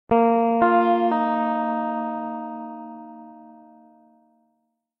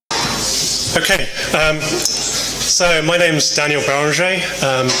Okay, so my name's Daniel Berrange.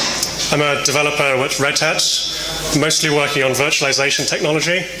 I'm a developer at Red Hat, mostly working on virtualization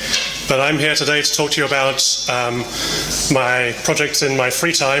technology, but I'm here today to talk to you about my project in my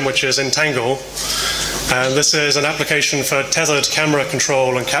free time, which is Entangle. And this is an application for tethered camera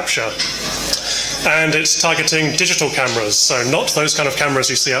control and capture. And it's targeting digital cameras, so not those kind of cameras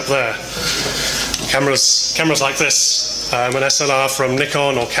you see up there. Cameras like this. An SLR from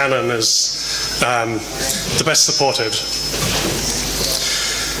Nikon or Canon is the best supported.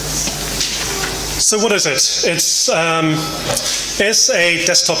 So what is it? It's a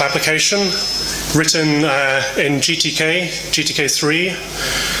desktop application written in GTK3.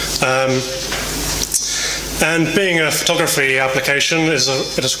 And being a photography application, it is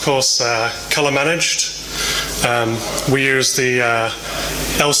of course color managed. We use the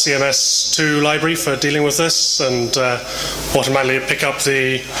LCMS2 library for dealing with this and automatically pick up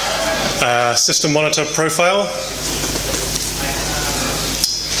the system monitor profile.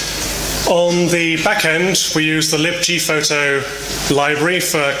 On the back end, we use the libvirt library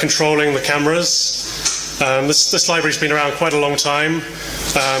for controlling the cameras. This library's been around quite a long time.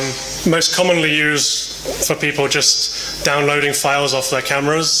 Most commonly used for people just downloading files off their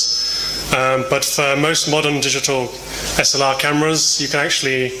cameras. But for most modern digital SLR cameras, you can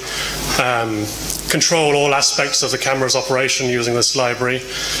actually control all aspects of the camera's operation using this library.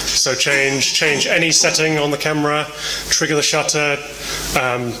 So change any setting on the camera, trigger the shutter,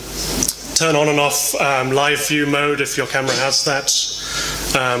 turn on and off live view mode if your camera has that,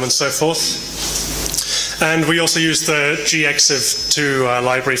 and so forth. And we also use the gExiv2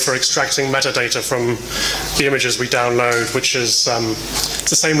 library for extracting metadata from the images we download, which is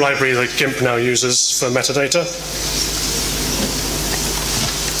the same library that GIMP now uses for metadata.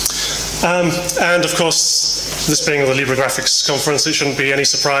 And of course, this being the Libre graphics conference, it shouldn't be any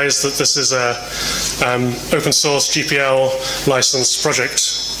surprise that this is a open source GPL licensed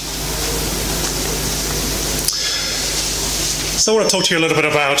project. So I want to talk to you a little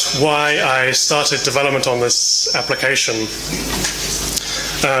bit about why I started development on this application.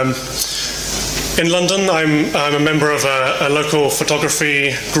 In London, I'm a member of a local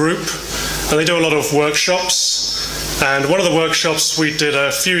photography group, and they do a lot of workshops. And one of the workshops we did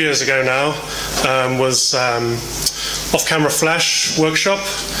a few years ago now was off-camera flash workshop.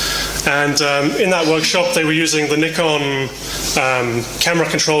 And in that workshop, they were using the Nikon camera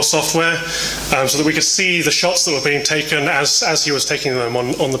control software so that we could see the shots that were being taken as he was taking them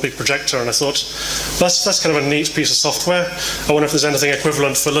on the big projector. And I thought, that's kind of a neat piece of software. I wonder if there's anything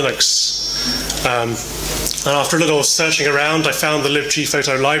equivalent for Linux. And after a little searching around, I found the libvirt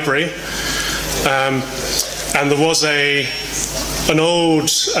library. And there was an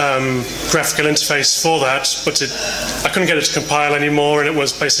old graphical interface for that, but I couldn't get it to compile anymore, and it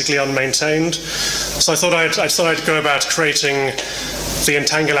was basically unmaintained. So I thought I'd go about creating the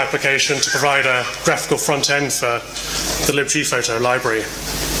Entangle application to provide a graphical front end for the libvirt library.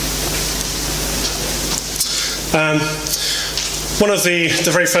 One of the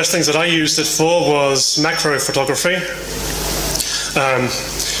very first things that I used it for was macro photography.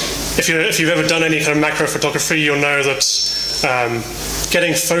 If you've ever done any kind of macro photography, you'll know that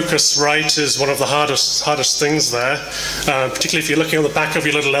getting focus right is one of the hardest things there. Particularly if you're looking on the back of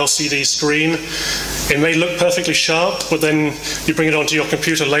your little LCD screen. It may look perfectly sharp, but then you bring it onto your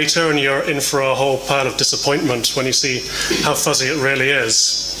computer later and you're in for a whole pile of disappointment when you see how fuzzy it really is.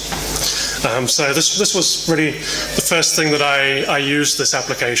 So this was really the first thing that I used this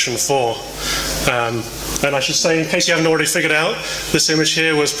application for. And I should say, in case you haven't already figured out, this image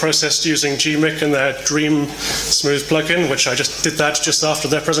here was processed using GMIC and their Dream Smooth plugin, which I just did that just after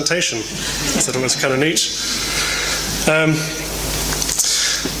their presentation. I thought it was kind of neat.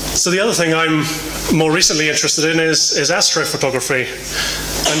 So the other thing I'm more recently interested in is astrophotography.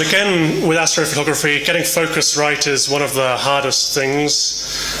 And again, with astrophotography, getting focus right is one of the hardest things.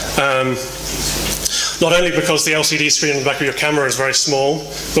 Not only because the LCD screen in the back of your camera is very small,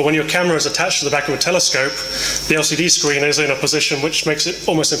 but when your camera is attached to the back of a telescope, the LCD screen is in a position which makes it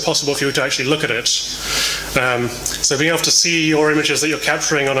almost impossible for you to actually look at it. So being able to see your images that you're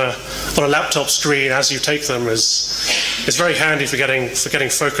capturing on a laptop screen as you take them is very handy for getting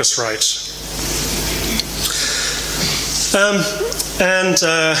focus right.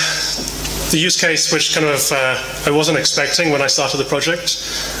 The use case, which kind of I wasn't expecting when I started the project,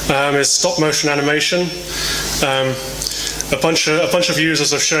 is stop motion animation. A bunch of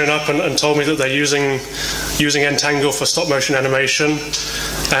users have shown up and told me that they're using Entangle for stop motion animation,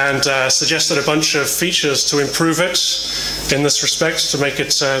 and suggested a bunch of features to improve it. in this respect to make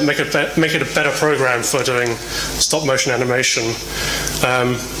it a better program for doing stop motion animation.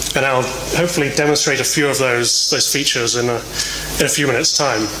 And I'll hopefully demonstrate a few of those features in a few minutes'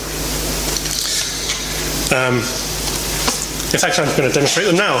 time. In fact, I'm going to demonstrate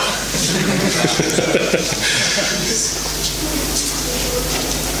them now.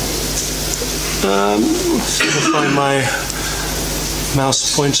 See if I find my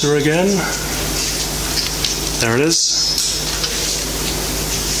mouse pointer again. There it is.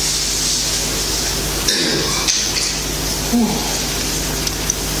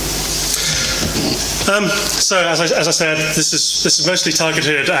 So as I said, this is mostly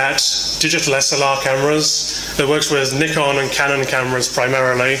targeted at digital SLR cameras. It works with Nikon and Canon cameras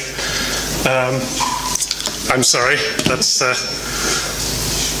primarily. I'm sorry, that's.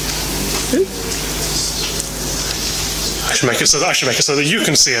 I should make it so that you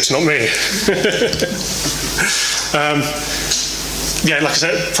can see it, not me. Yeah, like I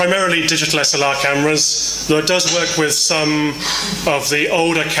said, primarily digital SLR cameras, though it does work with some of the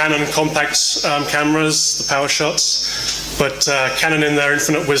older Canon compact cameras, the power shots, but Canon in their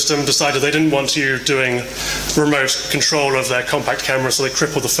infinite wisdom decided they didn't want you doing remote control of their compact cameras, so they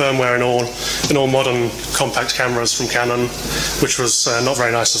crippled the firmware in all modern compact cameras from Canon, which was not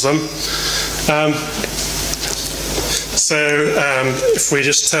very nice of them. If we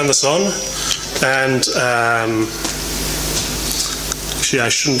just turn this on, and actually I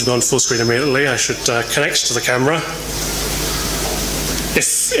shouldn't have gone full screen immediately, I should connect to the camera.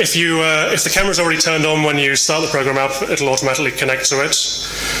 If the camera's already turned on when you start the program up, it'll automatically connect to it,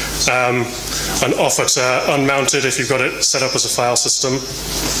 and off it unmounted if you've got it set up as a file system.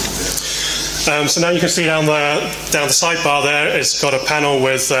 So now you can see down the sidebar there, it's got a panel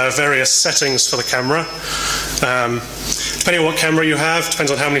with various settings for the camera. Depending on what camera you have,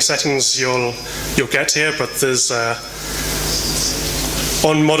 depends on how many settings you'll get here. But there's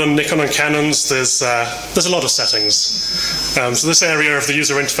on modern Nikon and Canons, there's a lot of settings. So this area of the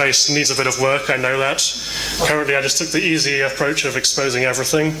user interface needs a bit of work. I know that. Currently, I just took the easy approach of exposing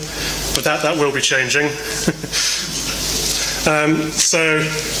everything, but that will be changing. So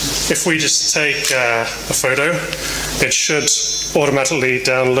if we just take a photo, it should automatically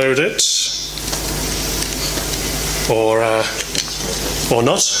download it, or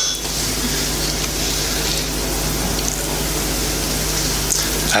not.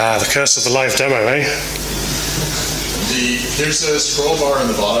 The curse of the live demo, eh? There's a scroll bar on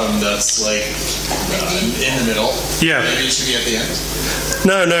the bottom that's like in the middle. Yeah. Maybe it should be at the end.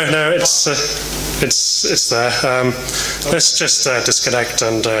 No. It's there. Let's just disconnect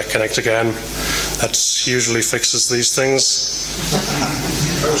and connect again. That usually fixes these things.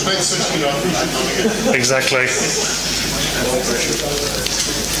 I was trying to switch it off. Exactly.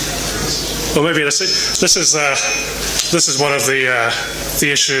 Well, maybe this is one of the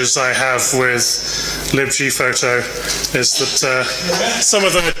issues I have with libgphoto, is that some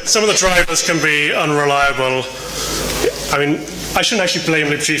of the drivers can be unreliable. I mean, I shouldn't actually blame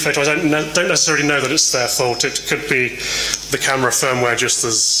libgphoto. I don't necessarily know that it's their fault. It could be the camera firmware just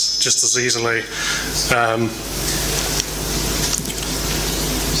as easily.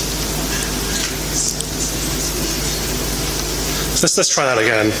 Let's try that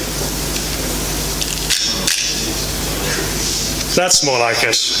again. That's more like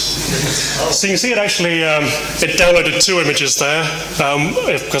it. So you can see it actually, it downloaded 2 images there,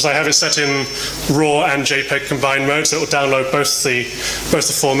 because I have it set in RAW and JPEG combined mode, so it will download both the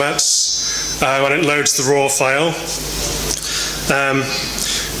formats when it loads the RAW file.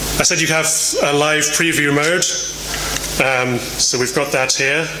 I said you have a live preview mode, so we've got that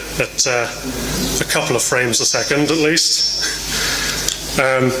here at a couple of frames a second at least,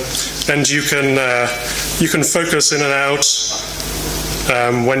 and you can focus in and out.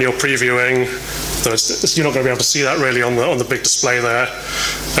 When you're previewing, you're not going to be able to see that really on the big display there.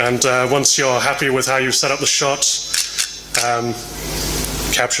 And once you're happy with how you set up the shot,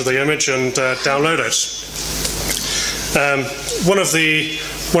 capture the image and download it. One of the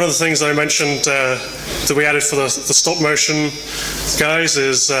things that I mentioned that we added for the stop motion guys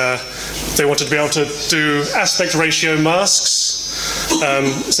is they wanted to be able to do aspect ratio masks.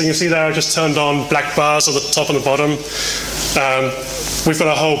 So you can see there I just turned on black bars at the top and the bottom. We've got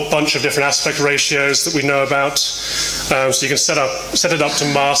a whole bunch of different aspect ratios that we know about, so you can set it up to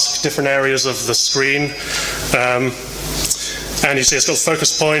mask different areas of the screen. And you see it's got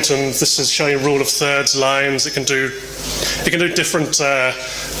focus point, and this is showing rule of thirds lines. It can do different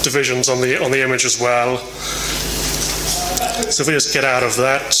divisions on the image as well. So if we just get out of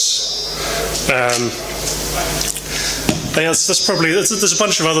that. There's a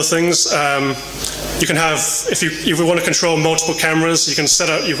bunch of other things. You can have, if you want to control multiple cameras, you can set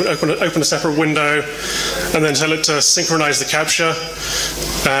up, you can open a separate window and then tell it to synchronize the capture.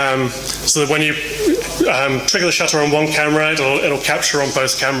 So that when you trigger the shutter on one camera, it'll capture on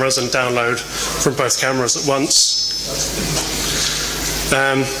both cameras and download from both cameras at once.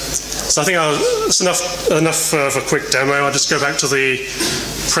 So I think it's enough of a quick demo. I'll just go back to the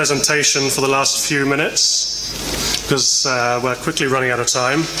presentation for the last few minutes because we're quickly running out of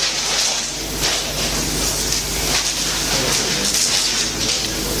time.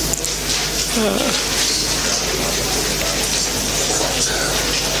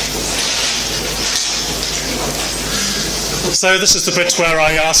 So this is the bit where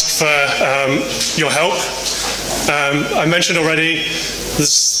I ask for your help. I mentioned already,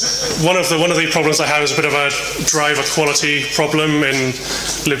 one of the problems I have is a bit of a driver quality problem in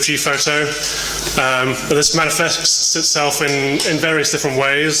libgphoto. This manifests itself in various different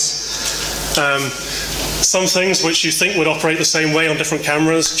ways. Some things which you think would operate the same way on different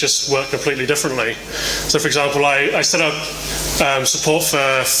cameras just work completely differently. So for example, I set up support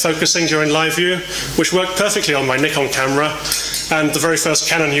for focusing during live view, which worked perfectly on my Nikon camera, and the very first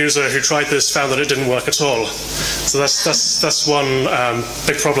Canon user who tried this found that it didn't work at all. So that's one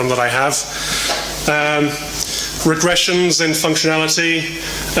big problem that I have. Regressions in functionality,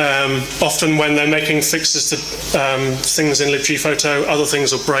 often when they're making fixes to things in libgphoto, other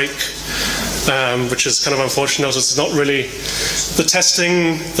things will break, which is kind of unfortunate. It's not really the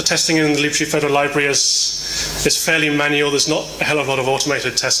testing in the libgphoto library is fairly manual. There's not a hell of a lot of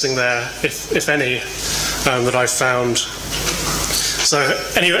automated testing there, if any, that I've found. So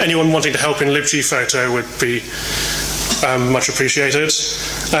anyone wanting to help in libgphoto would be much appreciated.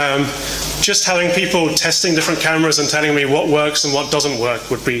 Just having people testing different cameras and telling me what works and what doesn't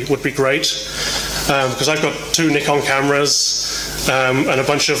work would be great, because I've got 2 Nikon cameras and a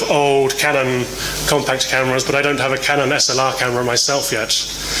bunch of old Canon compact cameras, but I don't have a Canon SLR camera myself yet.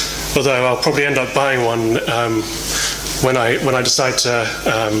 Although I'll probably end up buying one when I decide to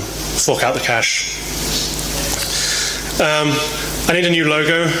fork out the cash. I need a new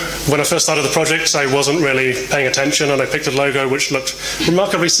logo. When I first started the project, I wasn't really paying attention, and I picked a logo which looked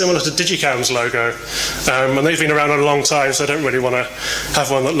remarkably similar to Digicam's logo. And they've been around a long time, so I don't really want to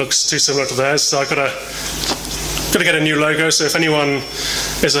have one that looks too similar to theirs. So I've got to get a new logo. So if anyone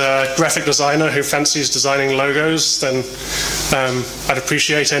is a graphic designer who fancies designing logos, then I'd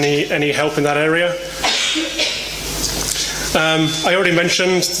appreciate any help in that area. I already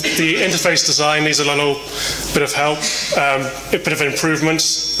mentioned the interface design needs a little bit of help, a bit of improvement,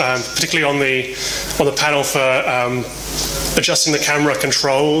 particularly on the panel for adjusting the camera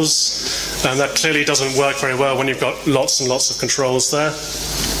controls. That clearly doesn't work very well when you've got lots and lots of controls there.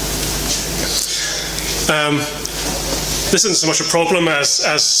 This isn't so much a problem as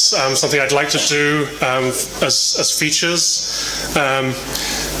something I'd like to do as features.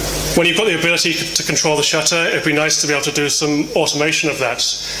 When you've got the ability to control the shutter, it'd be nice to be able to do some automation of that.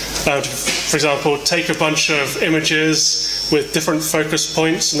 For example, take a bunch of images with different focus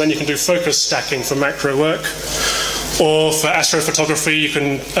points, and then you can do focus stacking for macro work. Or for astrophotography, you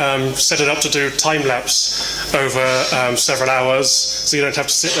can set it up to do time-lapse over several hours, so you don't have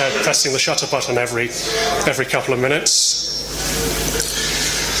to sit there pressing the shutter button every couple of minutes.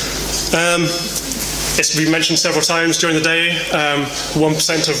 It's been mentioned several times during the day,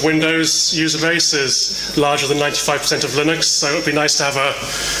 1% of Windows user base is larger than 95% of Linux, so it would be nice to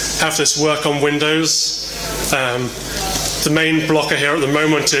have this work on Windows. The main blocker here at the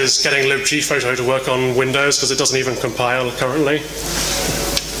moment is getting libgphoto to work on Windows, because it doesn't even compile currently.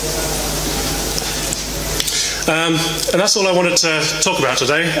 And that's all I wanted to talk about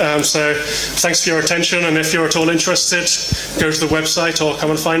today. So thanks for your attention, and if you're at all interested, go to the website or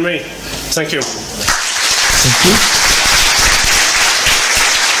come and find me. Thank you. Thank you.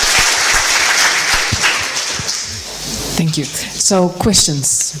 Thank you. So,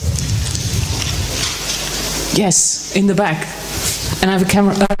 questions? Yes, in the back. And I have a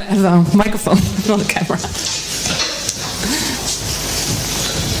camera. I have a microphone, not a camera.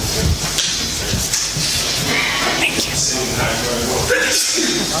 Thank you.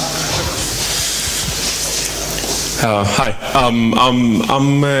 Hi, I'm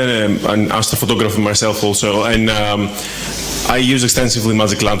an astrophotographer myself also, and I use extensively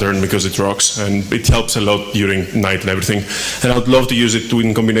Magic Lantern because it rocks and it helps a lot during night and everything. And I'd love to use it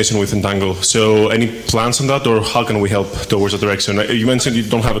in combination with Entangle. So any plans on that, or how can we help towards that direction? You mentioned you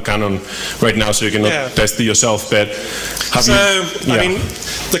don't have a Canon right now, so you cannot test it yourself, but have you? I mean,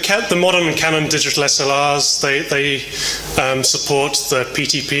 the modern Canon digital SLRs, they support the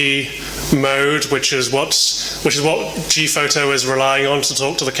PTP mode, which is what Gphoto is relying on to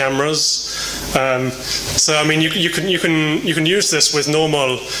talk to the cameras. So I mean, you can use this with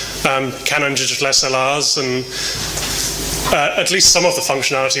normal Canon digital SLRs, and at least some of the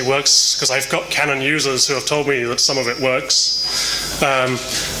functionality works, because I've got Canon users who have told me that some of it works.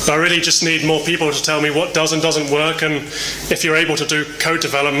 I really just need more people to tell me what does and doesn't work, and if you're able to do code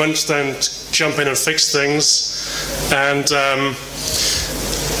development, then jump in and fix things. And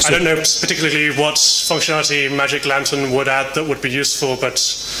I don't know particularly what functionality Magic Lantern would add that would be useful, but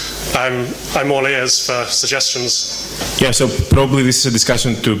I'm all ears for suggestions. Yeah, so probably this is a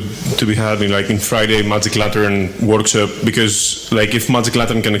discussion to be had in Friday Magic Lantern workshop, because if Magic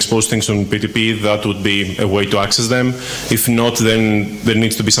Lantern can expose things on PTP, that would be a way to access them. If not, then there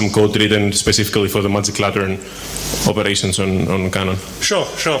needs to be some code written specifically for the Magic Lantern operations on Canon. Sure.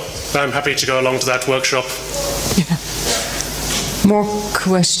 I'm happy to go along to that workshop. Yeah. More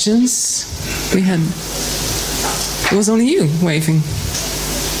questions? It was only you waving.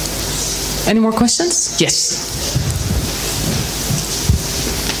 Any more questions? Yes.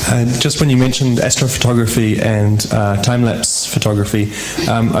 Just when you mentioned astrophotography and time-lapse photography,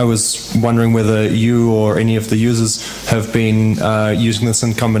 I was wondering whether you or any of the users have been using this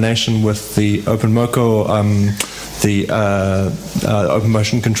in combination with the OpenMoko, the Open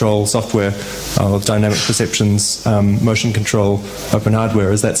Motion Control software, of Dynamic Perception's motion control open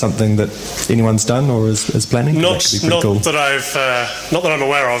hardware. Is that something that anyone's done or is planning? Not cool. that I'm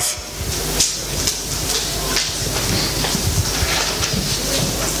aware of.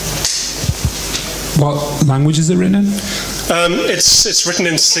 What language is it written in? It's written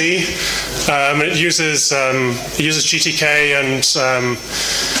in C. It uses GTK, and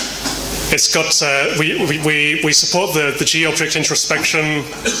it's got we support the G-object introspection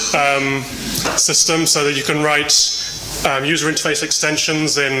system, so that you can write user interface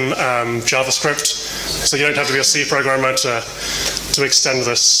extensions in JavaScript. So you don't have to be a C programmer to extend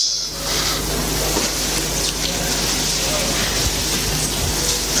this.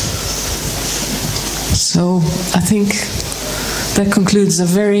 So I think that concludes a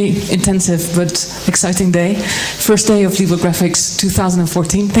very intensive but exciting day. First day of Libre Graphics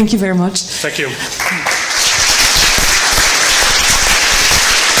 2014. Thank you very much. Thank you.